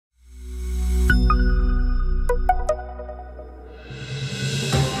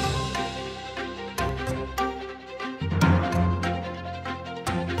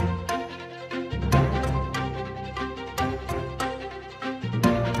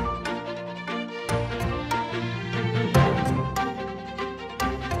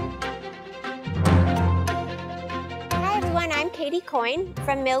Coyne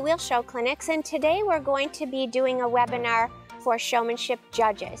from MillWheel Show Clinics, and today we're going to be doing a webinar for showmanship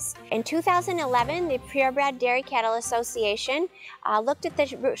judges. In 2011, the Purebred Dairy Cattle Association looked at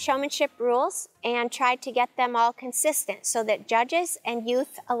the showmanship rules and tried to get them all consistent so that judges and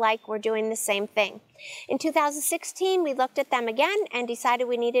youth alike were doing the same thing. In 2016, we looked at them again and decided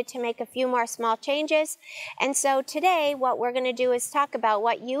we needed to make a few more small changes. And so today, what we're going to do is talk about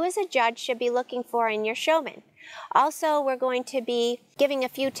what you as a judge should be looking for in your showman. Also, we're going to be giving a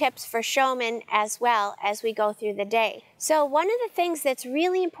few tips for showmen as well as we go through the day. So one of the things that's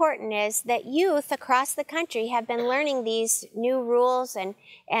really important is that youth across the country have been learning these new rules and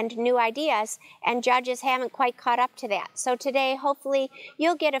new ideas, and judges haven't quite caught up to that. So today, hopefully,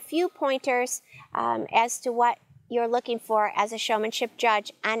 you'll get a few pointers as to what you're looking for as a showmanship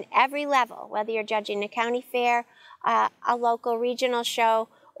judge on every level, whether you're judging a county fair, a local regional show,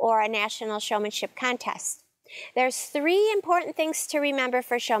 or a national showmanship contest. There's three important things to remember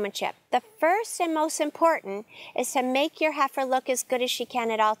for showmanship. The first and most important is to make your heifer look as good as she can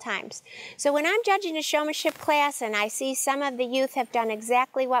at all times. So when I'm judging a showmanship class and I see some of the youth have done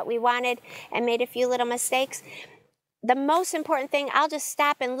exactly what we wanted and made a few little mistakes, the most important thing, I'll just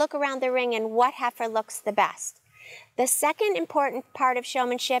stop and look around the ring and what heifer looks the best. The second important part of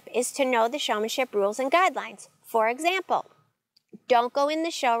showmanship is to know the showmanship rules and guidelines. For example, don't go in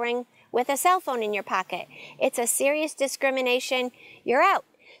the show ring with a cell phone in your pocket. It's a serious discrimination. You're out.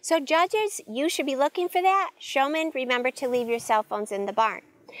 So judges, you should be looking for that. Showmen, remember to leave your cell phones in the barn.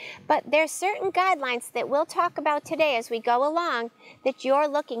 But there's certain guidelines that we'll talk about today as we go along that you're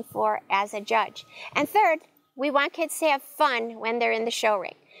looking for as a judge. And third, we want kids to have fun when they're in the show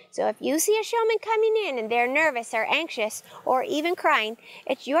ring. So if you see a showman coming in and they're nervous or anxious or even crying,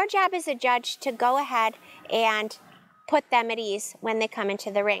 it's your job as a judge to go ahead and put them at ease when they come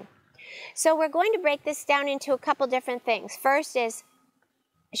into the ring. So we're going to break this down into a couple different things. First is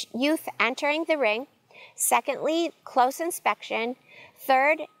youth entering the ring. Secondly, close inspection.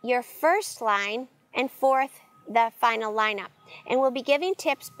 Third, your first line. And fourth, the final lineup. And we'll be giving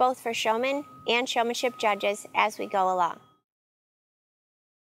tips both for showmen and showmanship judges as we go along.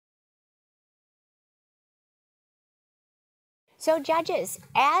 So judges,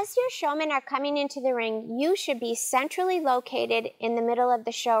 as your showmen are coming into the ring, you should be centrally located in the middle of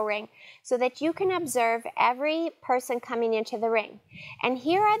the show ring so that you can observe every person coming into the ring. And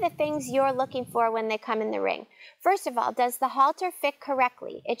here are the things you're looking for when they come in the ring. First of all, does the halter fit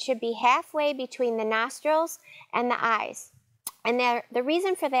correctly? It should be halfway between the nostrils and the eyes. And the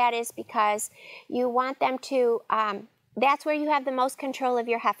reason for that is because you want them to that's where you have the most control of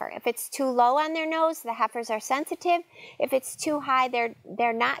your heifer. If it's too low on their nose, the heifers are sensitive. If it's too high,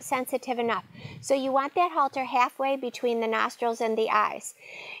 they're not sensitive enough. So you want that halter halfway between the nostrils and the eyes.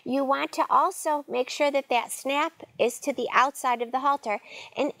 You want to also make sure that that snap is to the outside of the halter.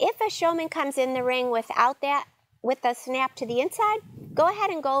 And if a showman comes in the ring without that, with the snap to the inside, go ahead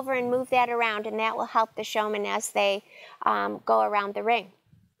and go over and move that around, and that will help the showman as they go around the ring.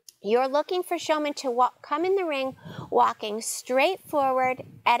 You're looking for showmen to come in the ring walking straight forward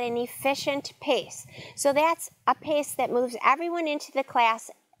at an efficient pace. So that's a pace that moves everyone into the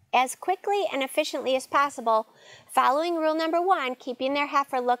class as quickly and efficiently as possible, following rule number 1, keeping their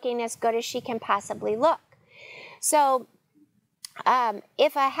heifer looking as good as she can possibly look. So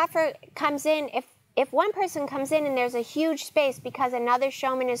if a heifer comes in, if one person comes in and there's a huge space because another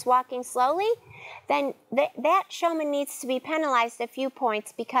showman is walking slowly, then that showman needs to be penalized a few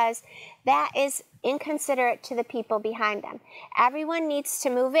points because that is inconsiderate to the people behind them. Everyone needs to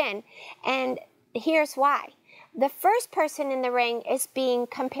move in, and here's why. The first person in the ring is being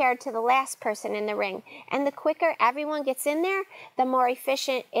compared to the last person in the ring, and the quicker everyone gets in there, the more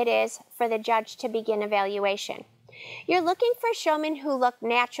efficient it is for the judge to begin evaluation. You're looking for showmen who look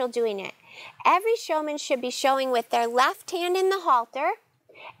natural doing it. Every showman should be showing with their left hand in the halter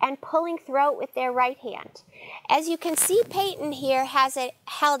and pulling throat with their right hand. As you can see, Peyton here has it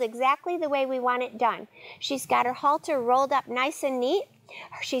held exactly the way we want it done. She's got her halter rolled up nice and neat.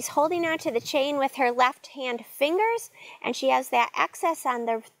 She's holding onto the chain with her left hand fingers, and she has that excess on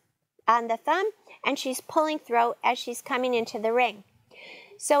the thumb, and she's pulling throat as she's coming into the ring.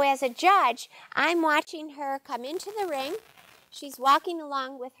 So as a judge, I'm watching her come into the ring. She's walking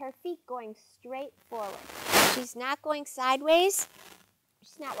along with her feet going straight forward. She's not going sideways.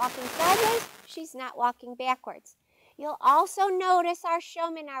 She's not walking sideways. She's not walking backwards. You'll also notice our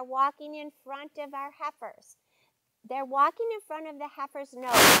showmen are walking in front of our heifers. They're walking in front of the heifer's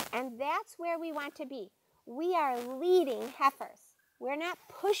nose, and that's where we want to be. We are leading heifers. We're not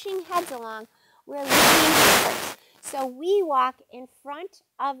pushing heads along. We're leading heifers. So we walk in front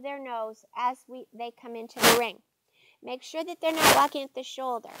of their nose as they come into the ring. Make sure that they're not walking at the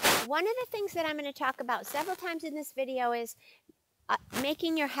shoulder. One of the things that I'm going to talk about several times in this video is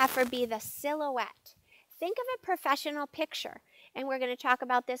making your heifer be the silhouette. Think of a professional picture, and we're going to talk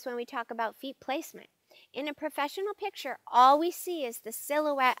about this when we talk about feet placement. In a professional picture, all we see is the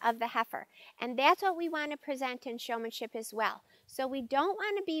silhouette of the heifer, and that's what we want to present in showmanship as well. So we don't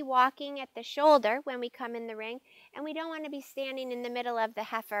want to be walking at the shoulder when we come in the ring, and we don't want to be standing in the middle of the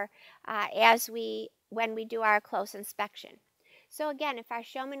heifer when we do our close inspection. So again, if our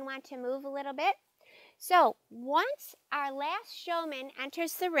showmen want to move a little bit. So once our last showman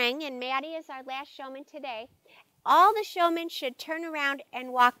enters the ring, and Maddie is our last showman today, all the showmen should turn around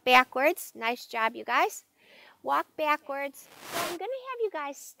and walk backwards. Nice job, you guys. Walk backwards. So I'm going to have you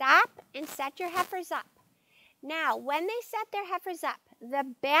guys stop and set your heifers up. Now, when they set their heifers up, the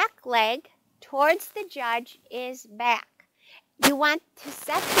back leg towards the judge is back. You want to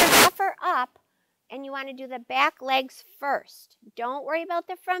set your heifer up, and you want to do the back legs first. Don't worry about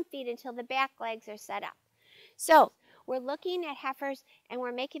the front feet until the back legs are set up. So we're looking at heifers, and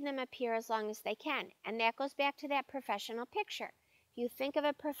we're making them appear as long as they can. And that goes back to that professional picture. If you think of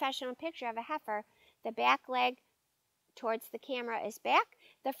a professional picture of a heifer, the back leg towards the camera is back.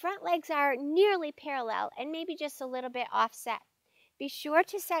 The front legs are nearly parallel and maybe just a little bit offset. Be sure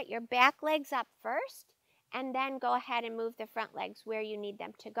to set your back legs up first, and then go ahead and move the front legs where you need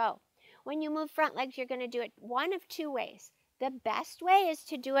them to go. When you move front legs, you're going to do it one of two ways. The best way is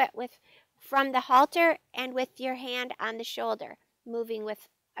to do it from the halter and with your hand on the shoulder, moving with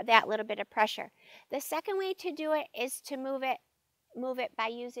that little bit of pressure. The second way to do it is to move it by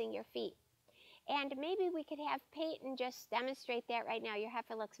using your feet. And maybe we could have Peyton just demonstrate that right now. Your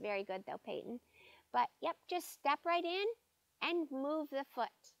heifer looks very good though, Peyton. But yep, just step right in and move the foot.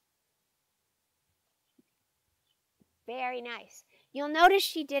 Very nice. You'll notice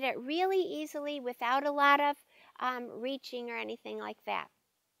she did it really easily without a lot of reaching or anything like that.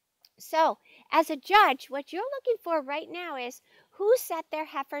 So, as a judge, what you're looking for right now is who set their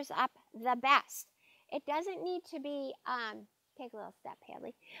heifers up the best. It doesn't need to be, take a little step,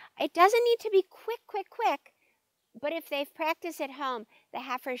 Hadley. It doesn't need to be quick, but if they've practiced at home, the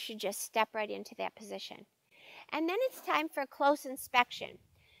heifers should just step right into that position. And then it's time for close inspection.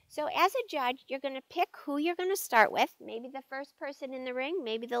 So as a judge, you're going to pick who you're going to start with, maybe the first person in the ring,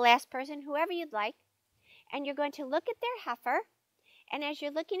 maybe the last person, whoever you'd like. And you're going to look at their heifer. And as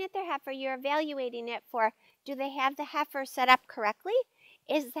you're looking at their heifer, you're evaluating it for, do they have the heifer set up correctly?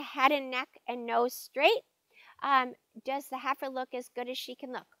 Is the head and neck and nose straight? Does the heifer look as good as she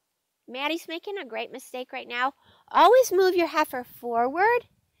can look? Maddie's making a great mistake right now. Always move your heifer forward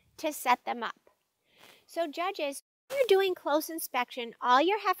to set them up. So judges, when you're doing close inspection, all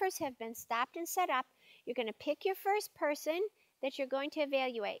your heifers have been stopped and set up. You're going to pick your first person that you're going to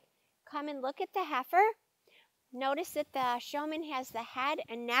evaluate. Come and look at the heifer. Notice that the showman has the head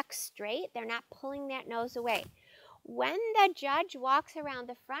and neck straight. They're not pulling that nose away. When the judge walks around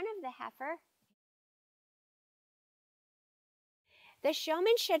the front of the heifer, the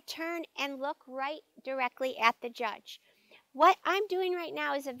showman should turn and look right directly at the judge. What I'm doing right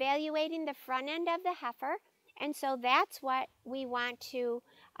now is evaluating the front end of the heifer, and so that's what we want to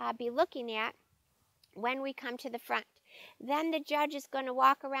be looking at when we come to the front. Then the judge is going to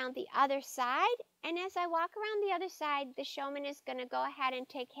walk around the other side, and as I walk around the other side, the showman is going to go ahead and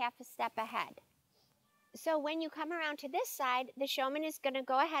take half a step ahead. So when you come around to this side, the showman is going to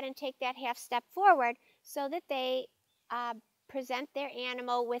go ahead and take that half step forward so that they present their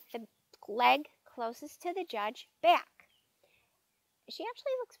animal with the leg closest to the judge back. She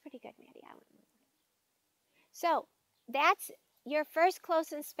actually looks pretty good, Maddie. So that's your first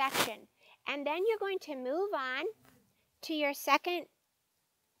close inspection. And then you're going to move on to your second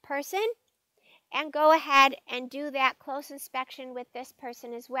person and go ahead and do that close inspection with this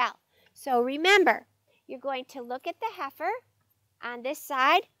person as well. So remember, you're going to look at the heifer on this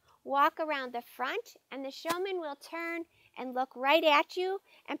side, walk around the front, and the showman will turn and look right at you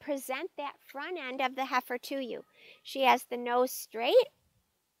and present that front end of the heifer to you. She has the nose straight.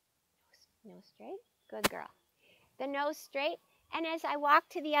 Nose straight. Good girl. The nose straight. And as I walk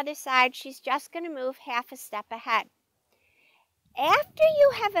to the other side, she's just going to move half a step ahead. After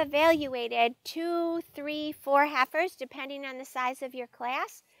you have evaluated 2, 3, 4 heifers, depending on the size of your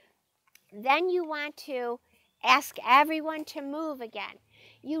class, then you want to ask everyone to move again.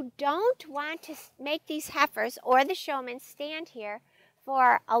 You don't want to make these heifers or the showman stand here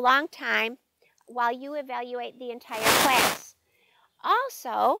for a long time while you evaluate the entire class.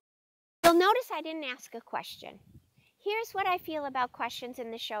 Also, you'll notice I didn't ask a question. Here's what I feel about questions in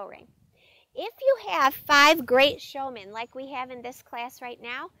the show ring. If you have 5 great showmen like we have in this class right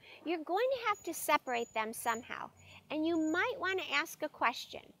now, you're going to have to separate them somehow. and you might want to ask a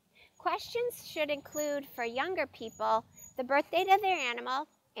question. Questions should include, for younger people, the birth date of their animal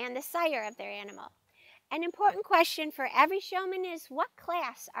and the sire of their animal. An important question for every showman is, what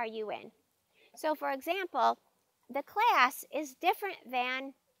class are you in? So for example, the class is different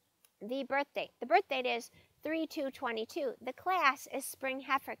than the birth date. The birth date is 3/2/22. The class is spring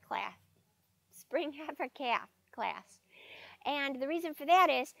heifer calf class. And the reason for that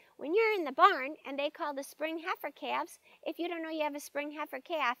is, when you're in the barn and they call the spring heifer calves, if you don't know you have a spring heifer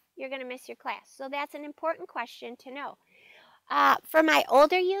calf, you're going to miss your class. So that's an important question to know. For my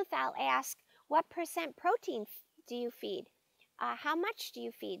older youth, I'll ask, what % protein do you feed? How much do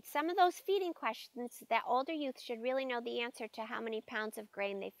you feed? Some of those feeding questions that older youth should really know the answer to, how many pounds of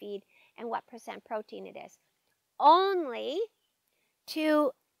grain they feed and what % protein it is. Only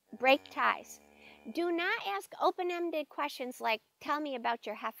to break ties. Do not ask open-ended questions like, tell me about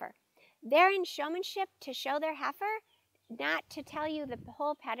your heifer. They're in showmanship to show their heifer, not to tell you the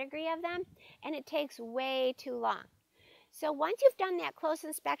whole pedigree of them, and it takes way too long. So once you've done that close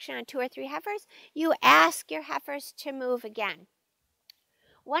inspection on 2 or 3 heifers, you ask your heifers to move again.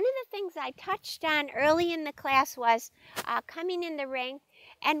 One of the things I touched on early in the class was coming in the ring,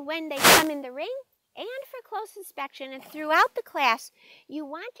 and when they come in the ring and for close inspection and throughout the class, you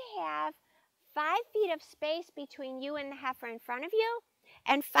want to have 5 feet of space between you and the heifer in front of you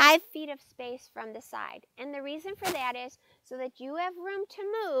and 5 feet of space from the side. And the reason for that is so that you have room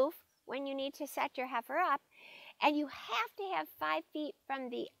to move when you need to set your heifer up. And you have to have 5 feet from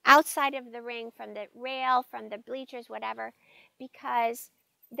the outside of the ring, from the rail, from the bleachers, whatever, because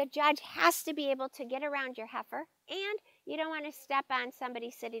the judge has to be able to get around your heifer, and you don't want to step on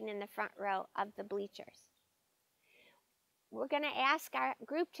somebody sitting in the front row of the bleachers. We're going to ask our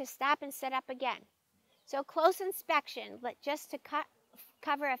group to stop and sit up again. So close inspection, just to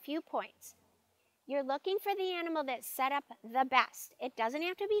cover a few points. You're looking for the animal that's set up the best. It doesn't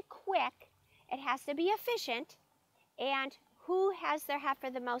have to be quick. It has to be efficient. And who has their heifer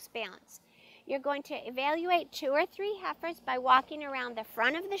the most balanced. You're going to evaluate 2 or 3 heifers by walking around the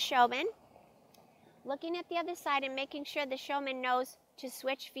front of the showman, looking at the other side and making sure the showman knows to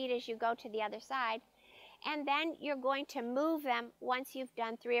switch feet as you go to the other side. And then you're going to move them once you've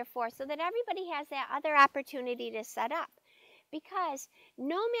done 3 or 4 so that everybody has that other opportunity to set up. Because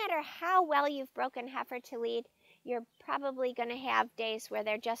no matter how well you've broken heifer to lead, you're probably going to have days where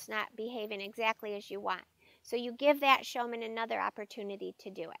they're just not behaving exactly as you want. So you give that showman another opportunity to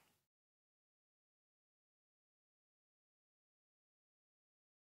do it.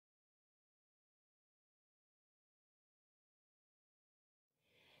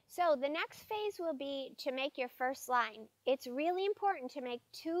 So the next phase will be to make your first line. It's really important to make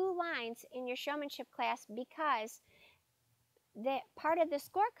 2 lines in your showmanship class because the part of the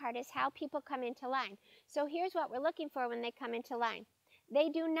scorecard is how people come into line. So here's what we're looking for when they come into line. They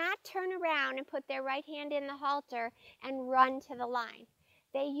do not turn around and put their right hand in the halter and run to the line.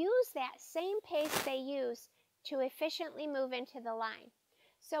 They use that same pace they use to efficiently move into the line.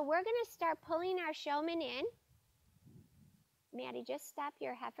 So we're going to start pulling our showman in. Maddie, just stop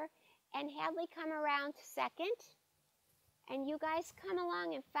your heifer. And Hadley, come around second. And you guys come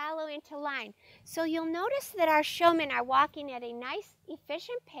along and follow into line. So you'll notice that our showmen are walking at a nice,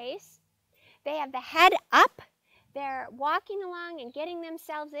 efficient pace. They have the head up. They're walking along and getting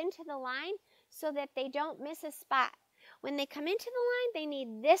themselves into the line so that they don't miss a spot. When they come into the line, they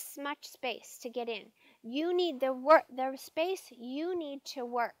need this much space to get in. You need the space you need to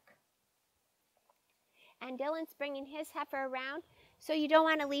work. And Dylan's bringing his heifer around, so you don't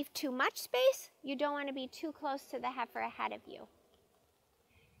want to leave too much space. You don't want to be too close to the heifer ahead of you.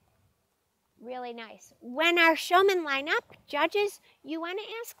 Really nice. When our showmen line up, judges, you want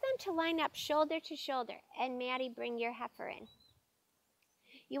to ask them to line up shoulder to shoulder. And Maddie, bring your heifer in.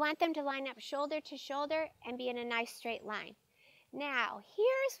 You want them to line up shoulder to shoulder and be in a nice straight line. Now,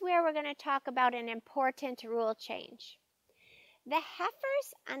 here's where we're going to talk about an important rule change. The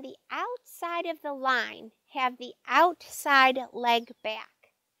heifers on the outside of the line have the outside leg back.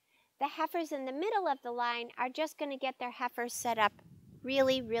 The heifers in the middle of the line are just going to get their heifers set up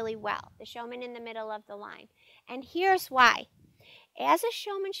really, really well. The showman in the middle of the line. And here's why. As a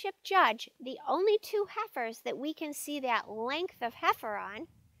showmanship judge, the only 2 heifers that we can see that length of heifer on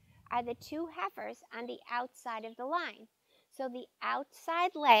are the 2 heifers on the outside of the line. So the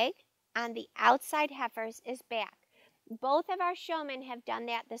outside leg on the outside heifers is back. Both of our showmen have done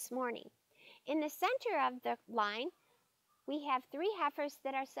that this morning. In the center of the line, we have 3 heifers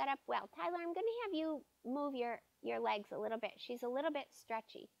that are set up well. Tyler, I'm going to have you move your legs a little bit. She's a little bit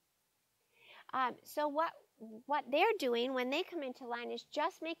stretchy. So what they're doing when they come into line is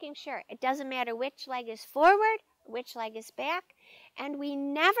just making sure it doesn't matter which leg is forward which leg is back, and we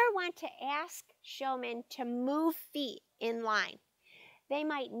never want to ask showmen to move feet in line. They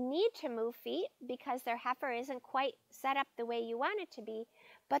might need to move feet because their heifer isn't quite set up the way you want it to be,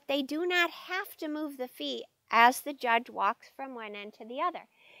 but they do not have to move the feet as the judge walks from one end to the other.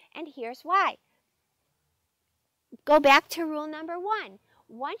 And here's why. Go back to rule number 1.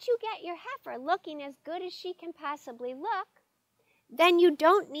 Once you get your heifer looking as good as she can possibly look, then you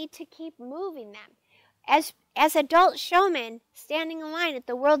don't need to keep moving them. As adult showmen standing in line at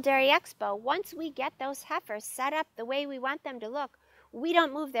the World Dairy Expo, once we get those heifers set up the way we want them to look, we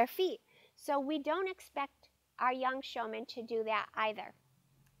don't move their feet. So we don't expect our young showmen to do that either.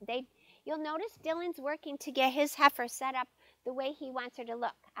 You'll notice Dylan's working to get his heifer set up the way he wants her to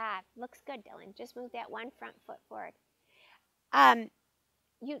look. Looks good, Dylan. Just move that one front foot forward.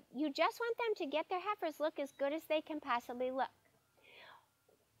 You just want them to get their heifers look as good as they can possibly look.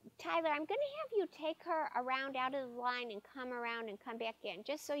 Tyler, I'm going to have you take her around out of the line and come around and come back in,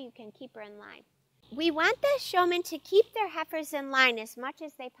 just so you can keep her in line. We want the showmen to keep their heifers in line as much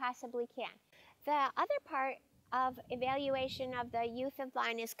as they possibly can. The other part of evaluation of the youth of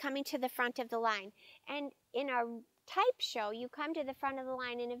line is coming to the front of the line. And in a type show, you come to the front of the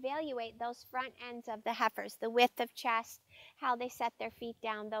line and evaluate those front ends of the heifers, the width of chest, how they set their feet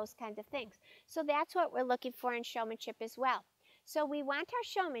down, those kinds of things. So that's what we're looking for in showmanship as well. So we want our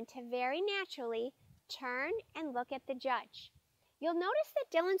showman to very naturally turn and look at the judge. You'll notice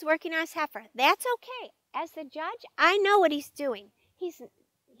that Dylan's working on his heifer. That's okay. As the judge, I know what he's doing. He's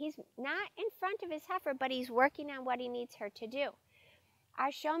not in front of his heifer, but he's working on what he needs her to do.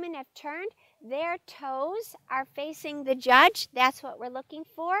 Our showmen have turned. Their toes are facing the judge. That's what we're looking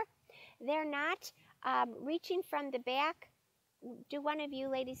for. They're not reaching from the back. Do one of you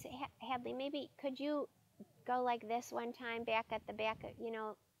ladies, Hadley, maybe could you go like this one time, back at the back,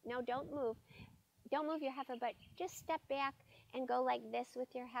 no, don't move. Don't move your heifer, but just step back and go like this with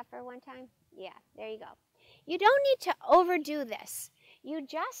your heifer one time. Yeah, there you go. You don't need to overdo this. You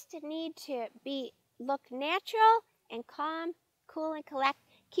just need to look natural and calm, cool and collect.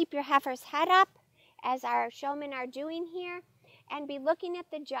 Keep your heifer's head up, as our showmen are doing here, and be looking at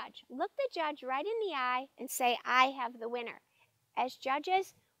the judge. Look the judge right in the eye and say, I have the winner. As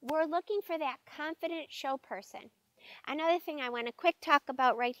judges, we're looking for that confident show person. Another thing I want to quick talk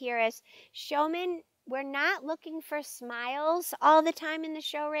about right here is showmen, we're not looking for smiles all the time in the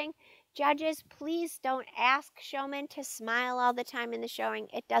show ring. Judges, please don't ask showmen to smile all the time in the show ring.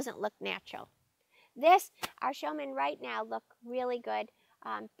 It doesn't look natural. Our showmen right now look really good,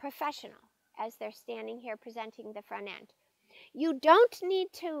 professional, as they're standing here presenting the front end. You don't need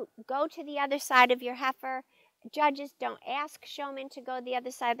to go to the other side of your heifer. Judges, don't ask showmen to go the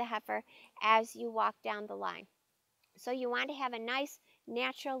other side of the heifer as you walk down the line. So you want to have a nice,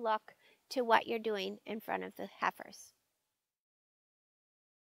 natural look to what you're doing in front of the heifers.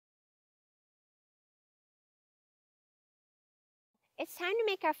 It's time to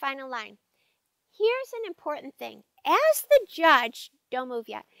make our final line. Here's an important thing. As the judge, don't move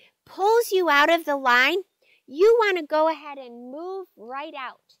yet, pulls you out of the line, you want to go ahead and move right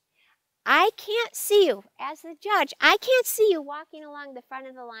out. I can't see you. As the judge, I can't see you walking along the front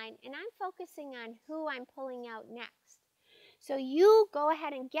of the line, and I'm focusing on who I'm pulling out next. So you go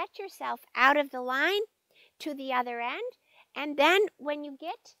ahead and get yourself out of the line to the other end, and then when you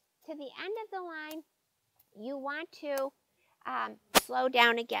get to the end of the line, you want to slow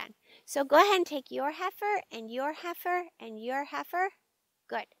down again. So go ahead and take your heifer and your heifer and your heifer.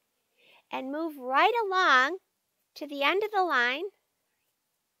 Good. And move right along to the end of the line.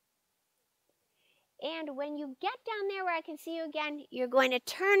 And when you get down there where I can see you again, you're going to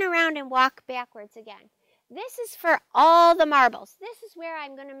turn around and walk backwards again. This is for all the marbles. This is where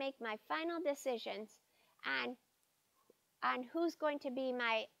I'm going to make my final decisions on who's going to be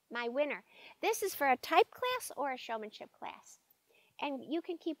my winner. This is for a type class or a showmanship class. And you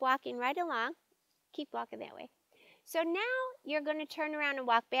can keep walking right along. Keep walking that way. So now you're going to turn around and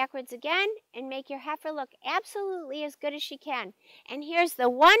walk backwards again and make your heifer look absolutely as good as she can. And here's the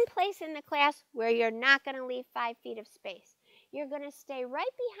one place in the class where you're not going to leave 5 feet of space. You're going to stay right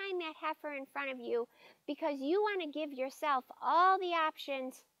behind that heifer in front of you because you want to give yourself all the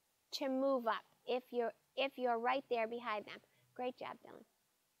options to move up if you're right there behind them. Great job, Dylan.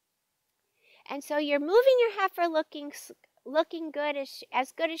 And so you're moving your heifer looking good,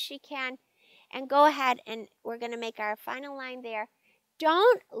 as good as she can. And go ahead and we're going to make our final line there.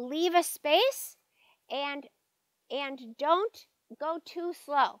 Don't leave a space and don't go too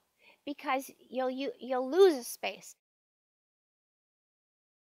slow because you'll lose a space.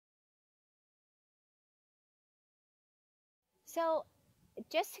 So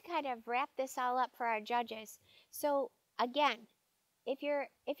just to kind of wrap this all up for our judges. So again, if you're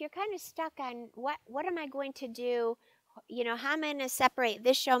kind of stuck on what am I going to do, you know, how am I going to separate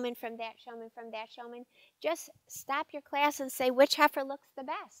this showman from that showman, just stop your class and say which heifer looks the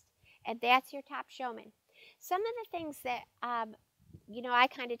best, and that's your top showman. Some of the things that you know, I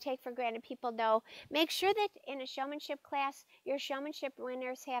kind of take for granted people know, make sure that in a showmanship class, your showmanship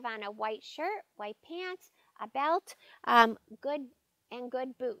winners have on a white shirt, white pants, a belt,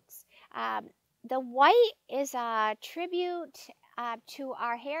 good boots. The white is a tribute to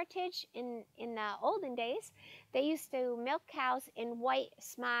our heritage. In the olden days, they used to milk cows in white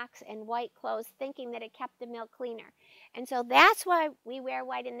smocks and white clothes, thinking that it kept the milk cleaner. And so that's why we wear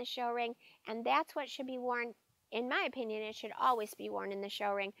white in the show ring, and that's what should be worn. In my opinion, it should always be worn in the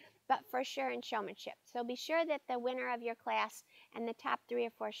show ring, but for sure in showmanship. So be sure that the winner of your class and the top 3 or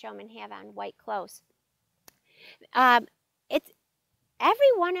 4 showmen have on white clothes. It's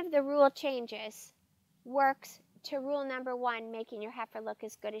every one of the rule changes works to rule number 1, making your heifer look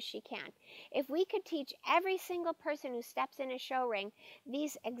as good as she can. If we could teach every single person who steps in a show ring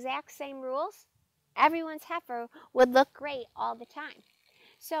these exact same rules, everyone's heifer would look great all the time.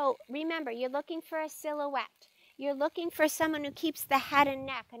 So remember, you're looking for a silhouette. You're looking for someone who keeps the head and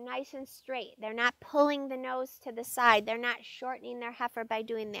neck nice and straight. They're not pulling the nose to the side. They're not shortening their heifer by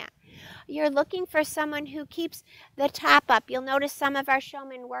doing that. You're looking for someone who keeps the top up. You'll notice some of our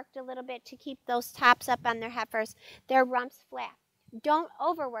showmen worked a little bit to keep those tops up on their heifers, their rumps flat. Don't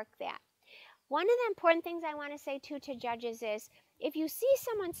overwork that. One of the important things I want to say too to judges is, if you see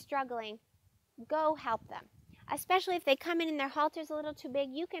someone struggling, go help them. Especially if they come in and their halter's a little too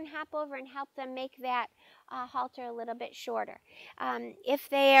big, you can hop over and help them make that halter a little bit shorter. If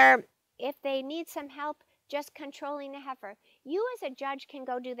they need some help just controlling the heifer, you as a judge can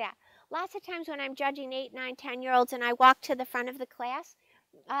go do that. Lots of times when I'm judging 8, 9, 10-year-olds and I walk to the front of the class,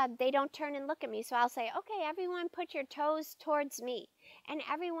 they don't turn and look at me. So I'll say, okay, everyone put your toes towards me, and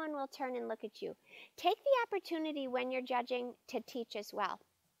everyone will turn and look at you. Take the opportunity when you're judging to teach as well.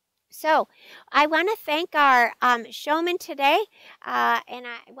 So I want to thank our showman today, and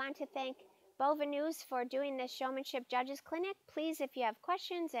I want to thank BoviNews for doing this Showmanship Judges Clinic. Please, if you have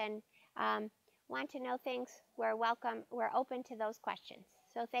questions and want to know things, we're welcome. We're open to those questions.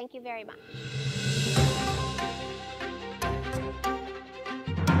 So thank you very much.